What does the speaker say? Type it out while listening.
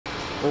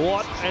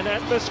What an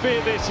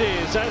atmosphere this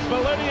is as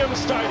Millennium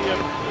Stadium,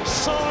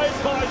 side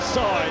by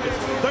side,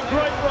 the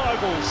great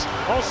rivals,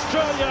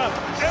 Australia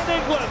and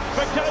England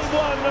for Game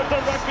 1 of the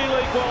Rugby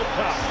League World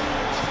Cup.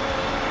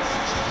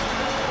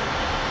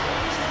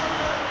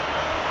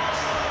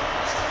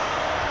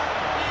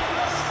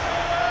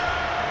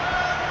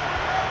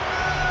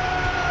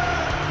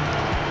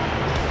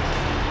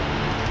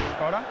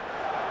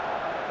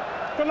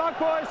 Good luck,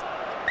 boys.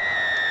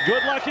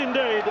 Good luck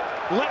indeed.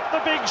 Let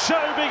the big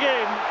show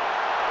begin.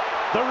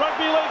 The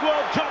Rugby League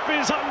World Cup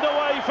is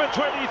underway for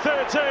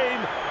 2013,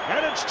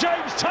 and it's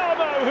James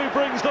Tarmo who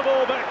brings the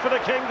ball back for the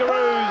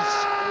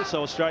Kangaroos.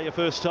 So Australia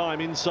first time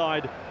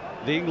inside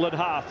the England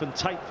half, and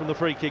Tate from the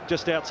free kick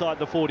just outside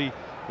the 40.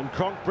 And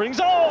Cronk brings,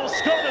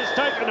 Scott is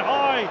taken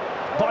high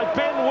by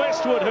Ben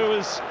Westwood, who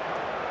has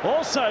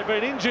also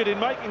been injured in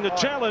making the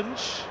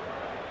challenge.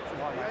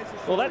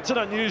 Well, that's an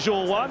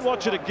unusual one.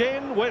 Watch it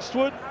again.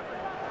 Westwood,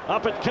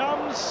 up it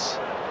comes.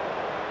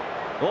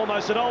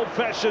 Almost an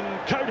old-fashioned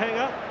coat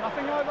hanger.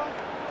 Nothing over.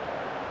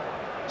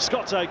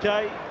 Scott's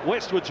okay.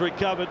 Westwood's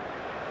recovered.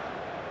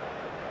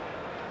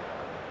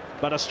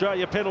 But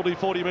Australia penalty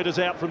 40 metres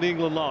out from the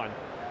England line.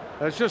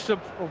 It's just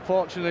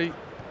unfortunately,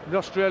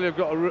 Australia have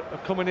got a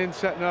coming in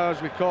set now,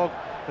 as we call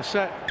a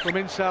set from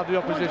inside the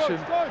opposition.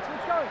 Let's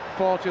go.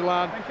 40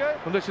 line,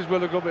 and this is where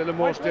they're going to be the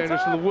most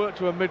dangerous. So they'll work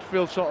to a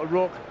midfield sort of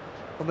ruck,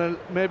 and then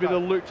maybe they'll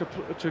look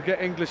to get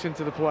English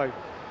into the play.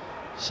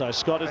 So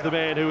Scott is the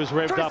man who has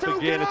revved up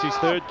again. It's his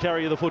third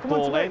carry of the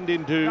football, and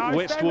into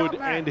Westwood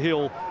and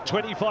Hill.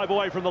 25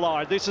 away from the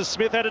line. This is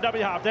Smith at a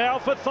dummy half. Now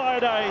for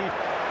Thaiday,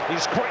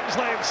 his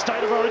Queensland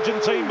State of Origin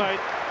teammate.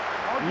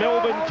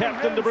 Melbourne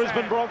captain to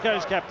Brisbane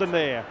Broncos captain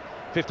there.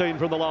 15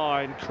 from the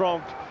line.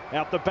 Cronk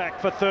out the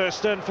back for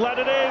Thurston. Flat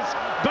it is.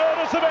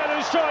 Bird is the man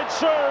who strides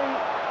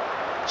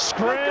through.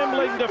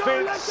 Scrambling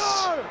defence.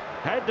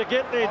 Had to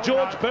get there.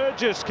 George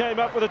Burgess came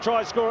up with a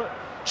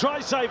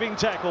try-saving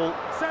tackle.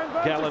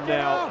 Gallen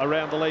now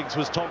around the legs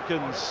was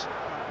Tompkins.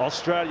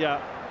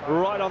 Australia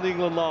right on the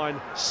England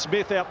line.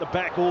 Smith out the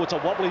back. It's a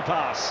wobbly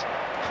pass.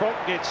 Cronk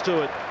gets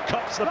to it.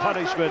 Cops the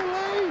punishment.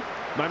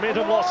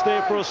 Momentum lost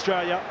there for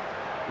Australia.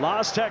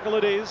 Last tackle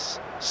it is.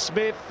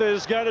 Smith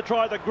is going to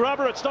try the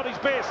grubber. It's not his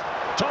best.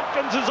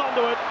 Tompkins is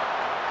onto it.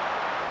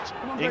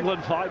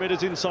 England 5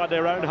 metres inside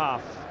their own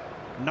half.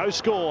 No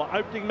score.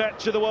 Opening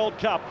match of the World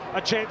Cup.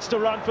 A chance to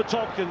run for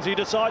Tompkins. He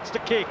decides to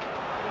kick.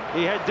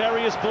 He had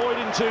Darius Boyd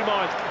in two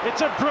minds. It's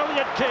a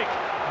brilliant kick.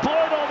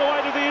 Boyd all the way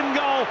to the in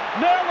goal.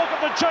 Now look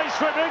at the chase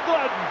from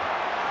England.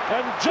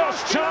 And Josh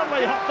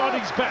Charnley hopped on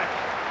his back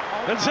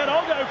and said,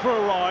 I'll go for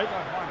a ride.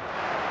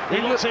 He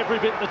looks every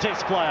bit the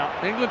test player.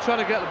 England trying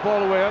to get the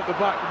ball away out the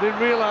back. They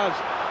realise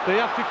they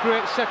have to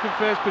create second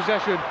phase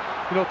possession,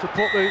 to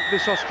put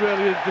this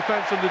Australian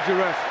defence under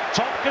duress.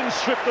 Tompkins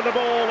stripped of the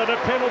ball, and a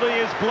penalty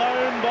is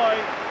blown by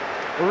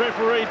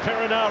referee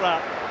Perinara.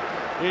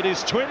 It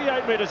is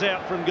 28 metres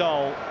out from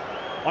goal.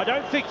 I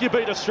don't think you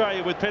beat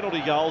Australia with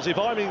penalty goals. If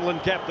I'm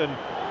England captain,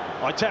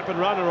 I tap and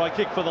run or I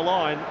kick for the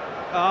line.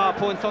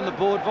 Points on the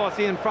board,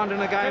 Vossi, in front in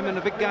a game, and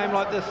a big game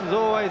like this is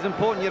always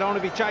important. You don't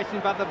want to be chasing,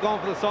 but they've gone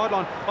for the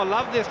sideline. I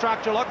love their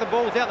structure, like the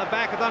balls out the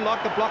back. I don't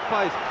like the block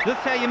plays. This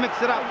is how you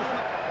mix it up.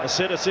 A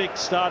set of 6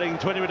 starting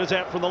 20 metres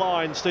out from the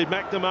line. Steve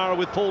McNamara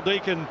with Paul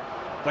Deacon.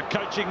 The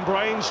coaching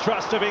brains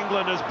trust of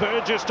England as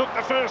Burgess took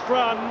the first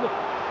run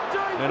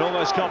and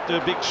almost copped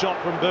a big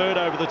shot from Bird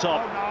over the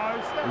top.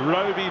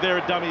 Roby there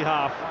at dummy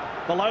half.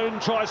 The lone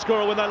try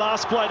scorer when they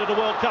last played at the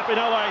World Cup in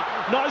 08.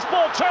 Nice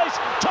ball chase.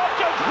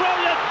 Tompkins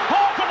brilliant.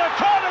 Half in the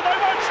corner. They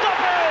won't stop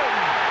him.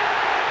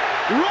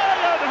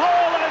 Ryan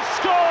Hall has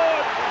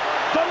scored.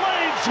 The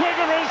lead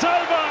swinger is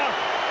over.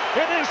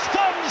 It is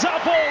thumbs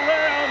up all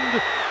round.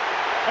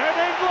 And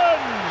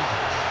England.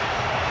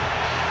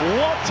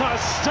 What a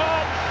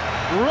start.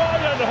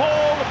 Ryan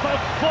Hall for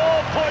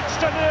 4 points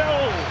to 0.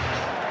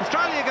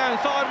 Australia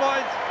going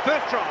sideways.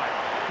 First try.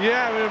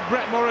 Yeah, I mean,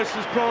 Brett Morris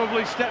has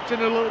probably stepped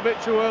in a little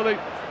bit too early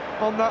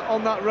on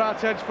that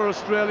right edge for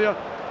Australia.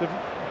 You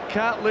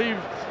can't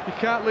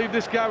leave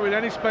this guy with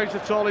any space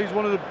at all. He's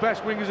one of the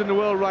best wingers in the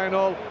world, Ryan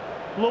Hall.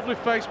 Lovely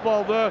face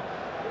ball there.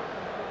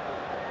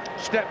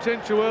 Stepped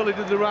in too early,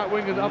 did the right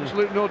wing, and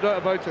absolutely no doubt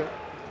about it.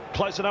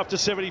 Close enough to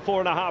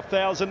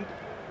 74,500.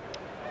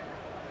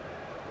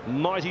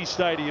 Mighty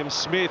stadium.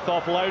 Smith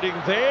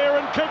offloading there,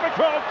 and Cooper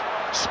Cronk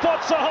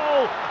spots a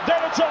hole.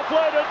 Then it's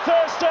offloaded.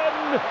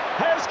 Thurston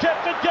has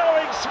kept it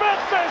going.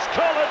 Smith has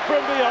collared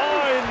from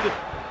behind.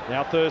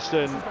 Now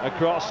Thurston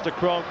across to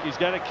Cronk. He's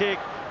going to kick.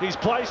 He's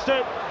placed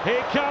it.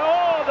 Here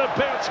comes. The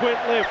bounce went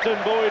left, and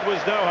Boyd was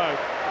no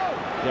hope.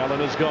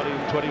 Gallen has got him.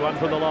 21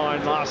 from the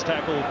line. Last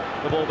tackle.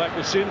 The ball back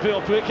to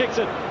Sinfield. Kicks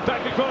it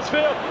back across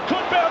field.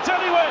 Could bounce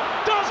anywhere.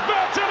 Does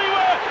bounce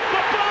anywhere.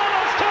 The ball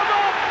has come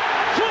up.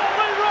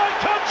 Flatly right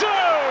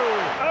Concho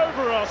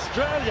over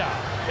Australia.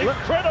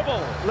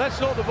 Incredible. Let's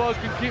hope the boys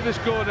can keep this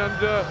going, and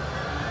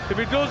if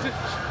he does it,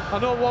 I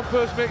know one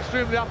person makes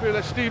extremely happy.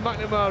 That's Steve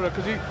McNamara,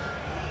 because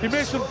he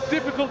made some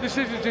difficult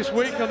decisions this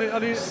week,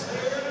 and he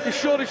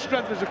showed his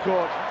strength as a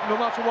coach, no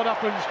matter what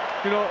happens,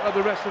 you know, at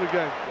the rest of the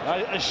game.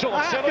 Sean,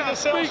 I can't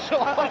speak.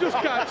 I just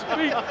can't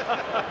speak.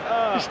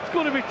 It's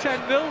going to be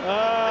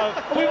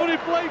 10-0. We've only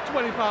played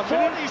 25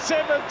 minutes.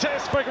 47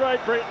 tests for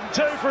Great Britain,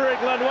 2 for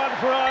England, 1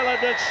 for Ireland.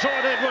 It's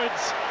Sean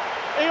Edwards.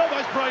 He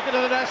almost broke into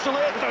the national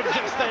anthem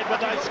just then when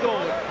they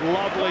scored.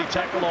 Lovely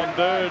tackle on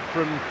Bird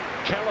from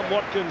Callum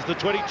Watkins, the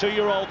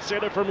 22-year-old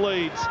centre from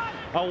Leeds.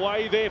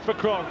 Away there for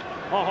Cronk.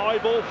 A high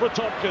ball for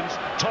Tompkins.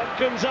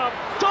 Tompkins up.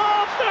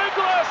 Dolph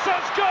Inglis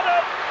has got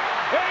it!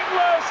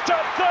 Inglis to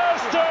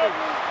Thurston.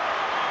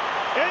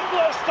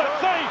 Inglis the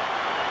thief.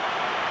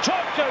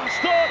 Tompkins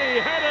thought he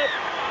had it.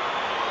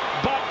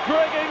 But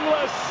Greg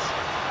Inglis,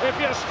 if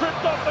you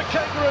stripped off the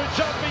kangaroo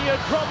jumpy, you'd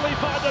probably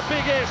find a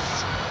big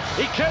S.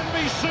 He can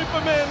be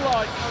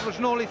Superman-like. I was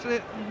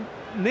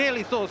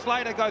nearly saw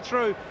Slater go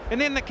through, and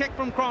then the kick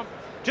from Cronk.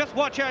 Just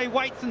watch how he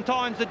waits and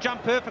times the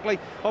jump perfectly.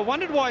 I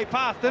wondered why he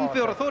passed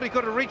infield. I thought he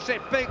could have reached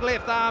that big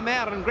left arm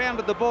out and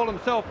grounded the ball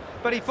himself,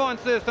 but he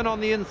finds Thurston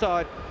on the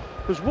inside.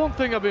 There's one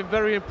thing I've been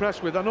very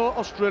impressed with. I know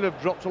Australia have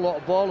dropped a lot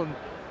of ball and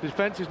the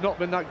defence has not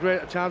been that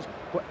great at times,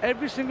 but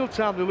every single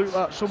time they look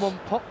like someone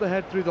popped their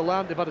head through the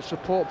line, they've had a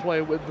support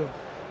player with them.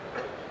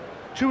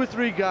 2 or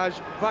 3 guys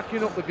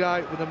backing up the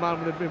guy with the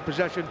man in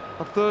possession,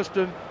 and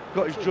Thurston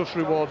got his just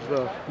rewards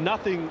there.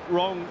 Nothing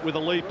wrong with a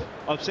leap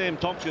of Sam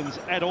Tompkins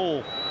at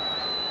all.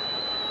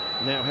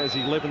 Now has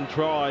 11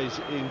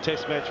 tries in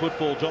Test match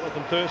football,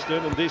 Jonathan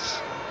Thurston, and this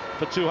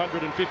for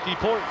 250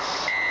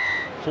 points.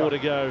 4 to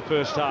go,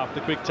 first half,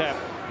 the quick tap.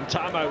 And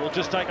Tamo will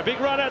just take a big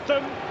run at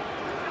them.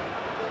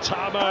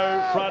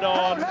 Tamo front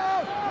on,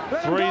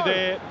 3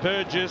 there,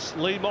 Burgess,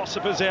 Lee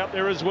Mossifer's out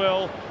there as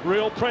well.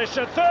 Real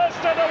pressure,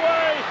 Thurston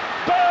away,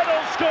 Bird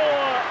will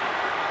score.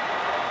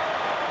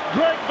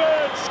 Greg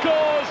Bird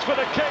scores for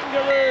the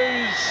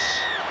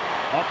Kangaroos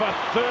off a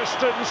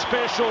Thurston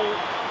special.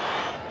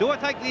 Do I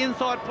take the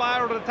inside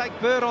player or do I take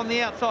Bird on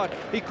the outside?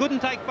 He couldn't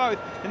take both,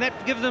 and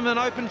that gives him an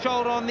open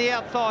shoulder on the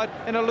outside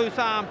and a loose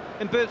arm,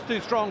 and Bird's too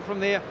strong from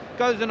there.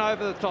 Goes in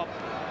over the top.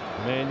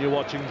 Man, you're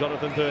watching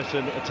Jonathan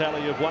Thurston, a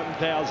tally of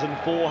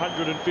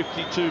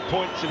 1,452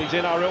 points in his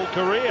NRL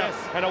career. Yes.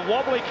 And a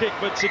wobbly kick,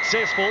 but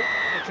successful.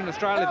 In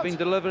Australia have been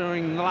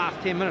delivering in the last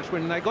 10 minutes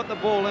when they got the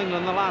ball in the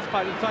last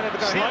play. Inside have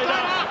to go.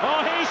 Slater. Oh,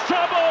 he's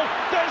trouble.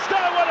 There's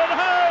no one at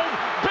home.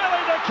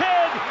 Billy the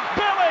Kid.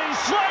 Billy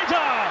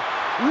Slater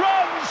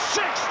runs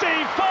 65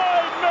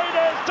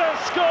 metres to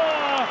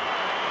score.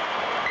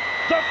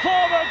 The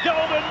former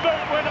Golden Boot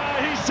winner,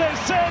 he says,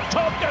 Sam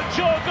Tompkins,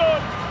 you're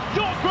good.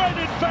 You're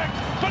great, in fact,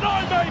 but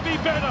I may be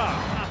better.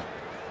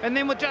 And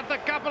then with just a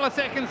couple of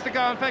seconds to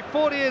go, in fact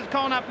 40 has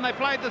gone up and they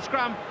played the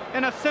scrum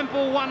in a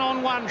simple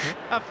one-on-one.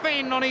 A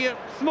fend on a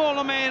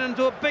smaller man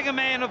into a bigger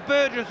man of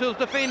Burgess, who's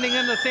defending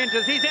in the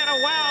centres. He's had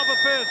a wow of a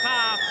first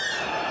half.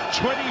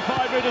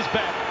 25 metres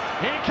back.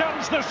 Here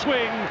comes the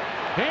swing.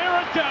 Here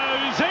it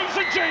goes. He's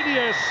a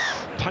genius.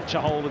 Punch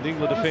a hole in the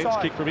England defence.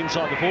 Kick from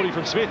inside the 40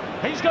 from Smith.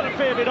 He's got a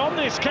fair bit on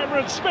this,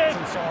 Cameron Smith.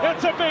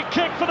 It's a big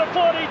kick for the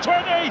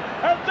 40-20.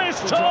 And this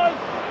time,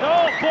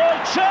 oh boy,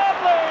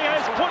 Charlie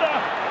has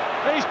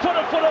he's put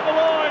a foot on the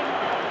line.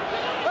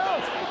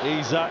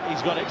 He's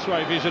got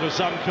X-ray vision of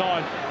some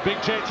kind.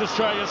 Big chance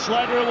Australia.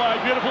 Slater away.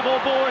 Beautiful ball,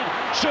 Boyd.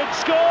 Should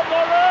score.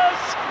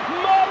 Morris.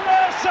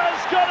 Morris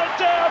has got it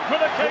down for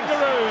the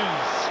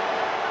Kangaroos.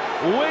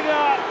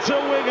 Winger to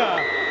winger.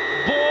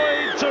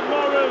 Boyd to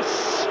Morris.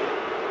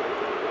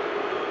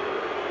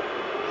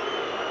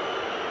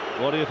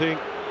 What do you think?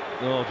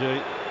 Oh,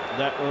 gee.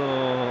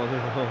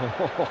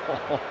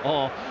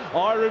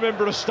 I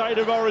remember a State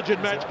of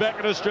Origin match back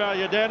in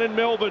Australia, down in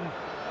Melbourne.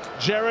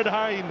 Jared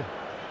Hayne.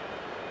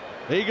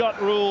 He got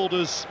ruled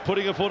as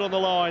putting a foot on the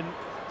line.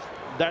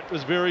 That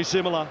was very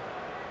similar.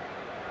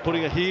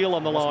 Putting a heel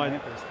on the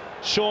line.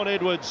 Sean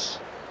Edwards,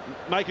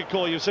 make a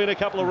call. You've seen a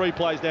couple of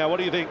replays now. What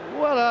do you think?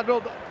 Well, I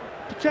don't.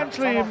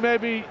 Potentially,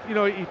 maybe, you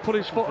know, he put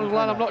his foot on the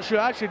line. I'm not sure.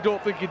 I actually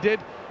don't think he did.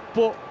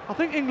 But I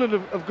think England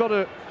have got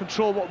to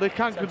control what they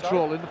can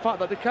control, in the fact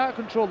that they can't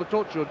control the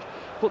touch judge,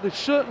 but there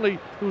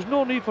was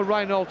no need for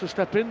Ryan Hall to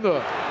step in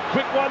there.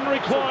 Quick one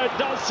required,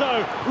 does so.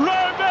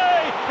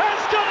 Roby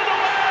has got it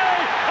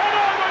away, and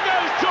over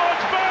goes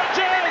George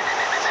Burgess.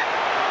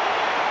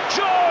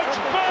 George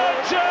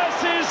Burgess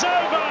is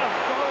over,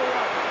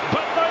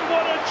 but they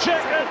want to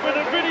check it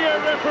with a video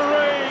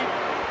referee.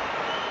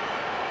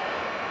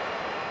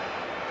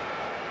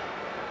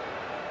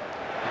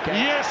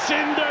 Yes,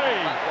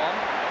 indeed.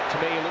 To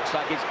me, it looks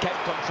like he's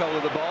kept control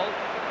of the ball,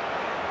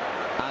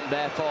 and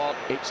therefore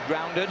it's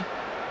grounded,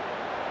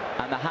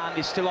 and the hand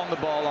is still on the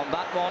ball on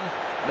that one,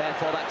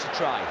 therefore that's a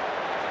try.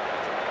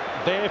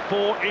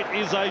 Therefore it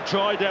is a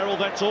try, Darryl.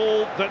 That's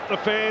all that the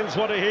fans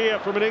want to hear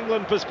from an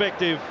England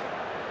perspective.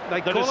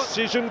 The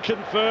decision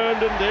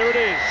confirmed, and there it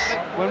is.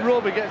 When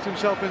Roby gets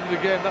himself into the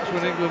game, that's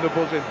when England are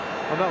buzzing,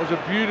 and that was a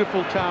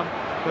beautiful time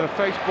for a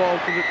face ball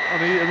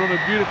and he run a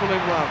beautiful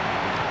inland.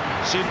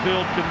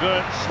 Sinfield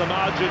converts the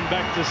margin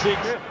back to 6.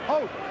 Yeah.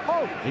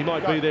 He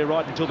might be there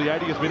right until the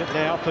 80th minute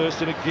now.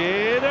 Thurston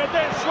again, and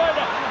then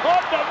Slater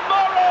on to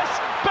Morris.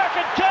 Back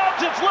it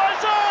comes, it's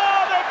loose.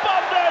 Oh, they've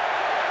bombed it.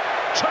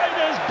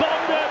 Trainers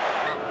bombed it.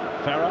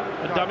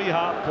 Farah, a dummy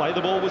half, play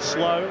the ball was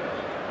slow.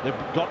 They've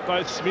got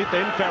both Smith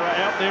and Farah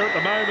out there at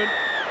the moment.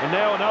 And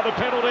now another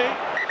penalty.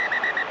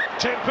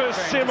 Tempers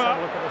simmer.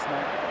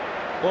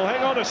 Well,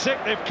 hang on a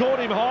sec, they've caught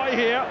him high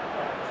here.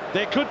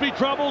 There could be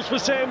troubles for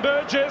Sam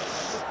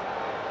Burgess.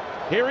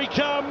 Here he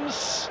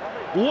comes.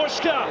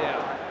 Wooshka.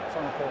 Yeah, it's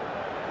on report.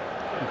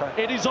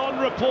 Okay. It is on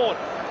report.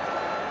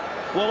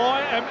 Well,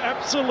 I am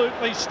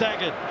absolutely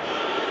staggered.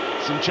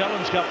 Some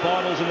Challenge Cup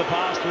finals in the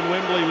past when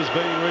Wembley was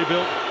being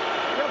rebuilt.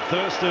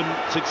 Thurston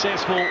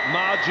successful.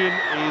 Margin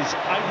is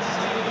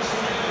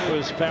 8.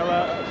 As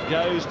Farah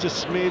goes to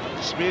Smith.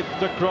 Smith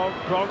to Cronk.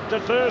 Cronk to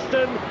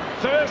Thurston.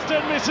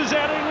 Thurston misses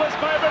out Inglis.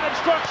 Moment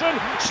obstruction.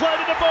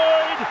 Slater to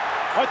Boyd.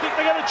 I think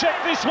they're going to check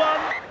this one.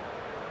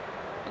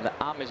 And the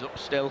arm is up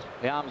still.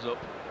 The arm's up.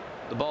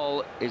 The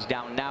ball is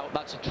down now.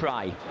 That's a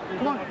try.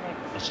 Come on.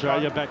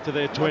 Australia back to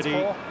their 20.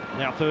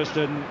 Now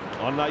Thurston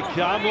on they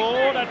come.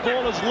 Oh, that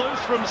ball is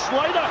loose from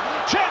Slater.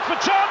 Chance for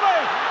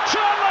Charlie.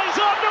 Charlie's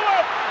onto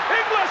it.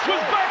 Inglis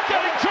was back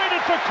getting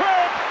treated for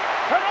cramp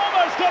and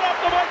almost got up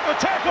to make the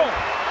tackle.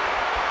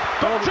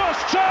 But Josh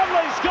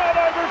Charlie's gone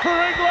over for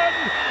England.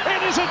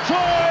 It is a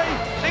try.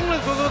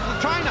 Inglis was with the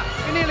trainer.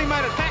 He nearly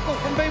made a tackle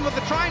from being with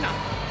the trainer.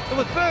 It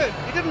was Bird.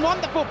 He didn't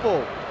want the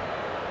football.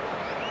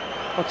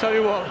 I'll tell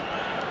you what,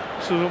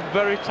 some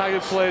very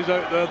tired players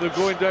out there. They're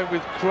going down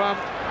with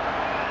cramp.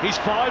 He's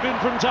 5 in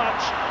from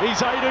touch. He's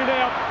 18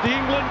 out. The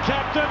England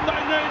captain,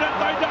 they need it.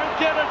 They don't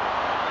get it.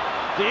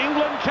 The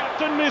England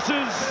captain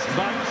misses,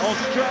 but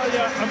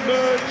Australia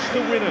emerge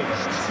the winners.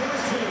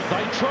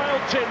 They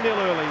trailed 10-0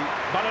 early,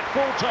 but at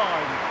full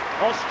time,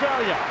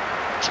 Australia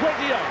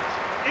 28,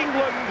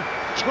 England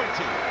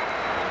 20.